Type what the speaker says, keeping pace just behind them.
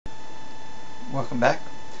Welcome back.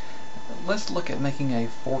 Let's look at making a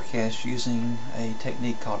forecast using a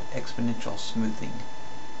technique called exponential smoothing.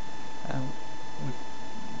 We're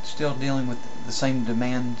still dealing with the same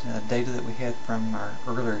demand data that we had from our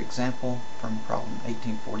earlier example from problem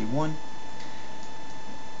 1841.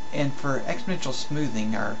 And for exponential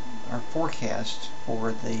smoothing, our forecast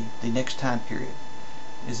for the next time period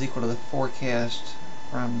is equal to the forecast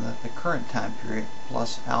from the current time period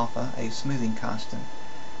plus alpha, a smoothing constant,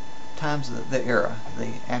 times the error,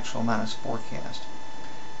 the actual minus forecast.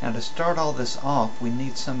 Now to start all this off, we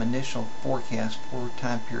need some initial forecast for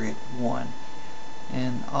time period 1.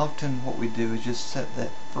 And often what we do is just set that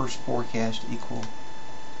first forecast equal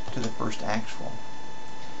to the first actual.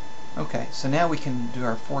 Okay, so now we can do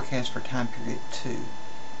our forecast for time period 2.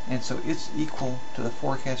 And so it's equal to the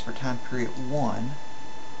forecast for time period 1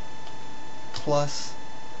 plus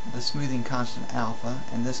the smoothing constant alpha.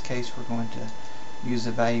 In this case we're going to use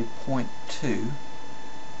the value 0.2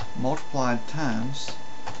 multiplied times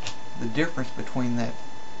the difference between that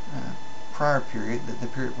prior period, the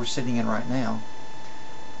period we're sitting in right now,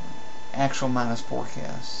 actual minus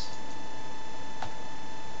forecast.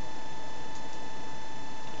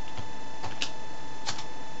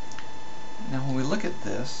 Now when we look at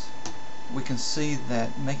this, we can see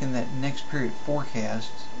that making that next period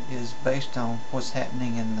forecast is based on what's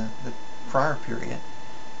happening in the prior period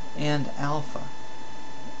and alpha.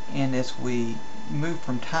 And as we move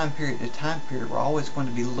from time period to time period, we're always going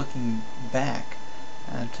to be looking back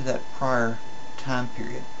to that prior time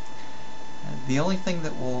period. The only thing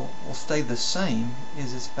that will stay the same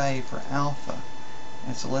is its value for alpha.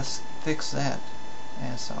 And so let's fix that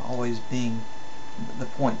as always being the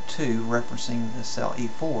 0.2, referencing the cell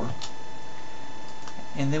E4.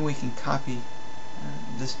 And then we can copy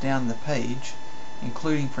this down the page,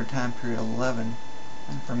 including for time period 11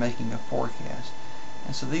 for making a forecast.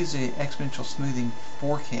 And so these are the exponential smoothing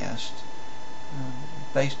forecast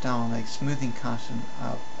based on a smoothing constant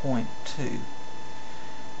of 0.2.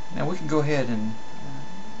 Now we can go ahead and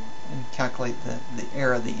calculate the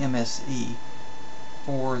error, the MSE,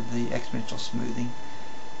 for the exponential smoothing.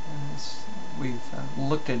 We've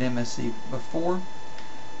looked at MSE before.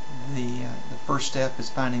 The first step is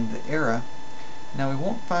finding the error. Now we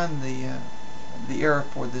won't find the error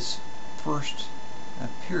for this first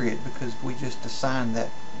period because we just assigned that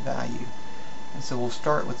value. And so we'll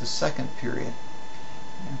start with the second period.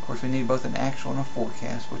 And of course we need both an actual and a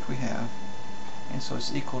forecast, which we have. And so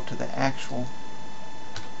it's equal to the actual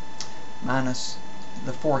minus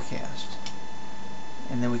the forecast.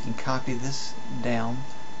 And then we can copy this down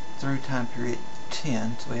through time period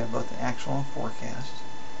 10, so we have both the actual and forecast.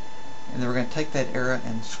 And then we're going to take that error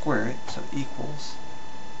and square it, so equals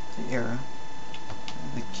the error,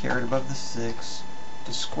 the caret above the 6,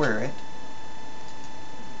 to square it,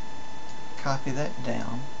 copy that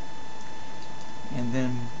down, and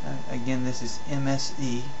then again this is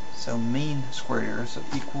MSE, so mean squared error, so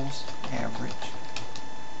equals average,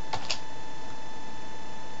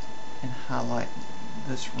 and highlight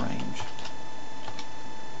this range.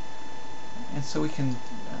 And so we can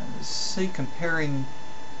see, comparing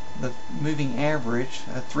the moving average,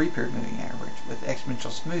 a 3-period moving average, with exponential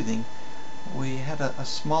smoothing, we had a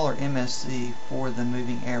smaller MSE for the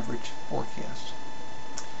moving average forecast.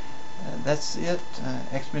 That's it,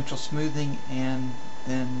 exponential smoothing and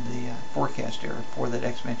then the forecast error for that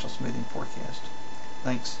exponential smoothing forecast.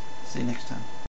 Thanks. See you next time.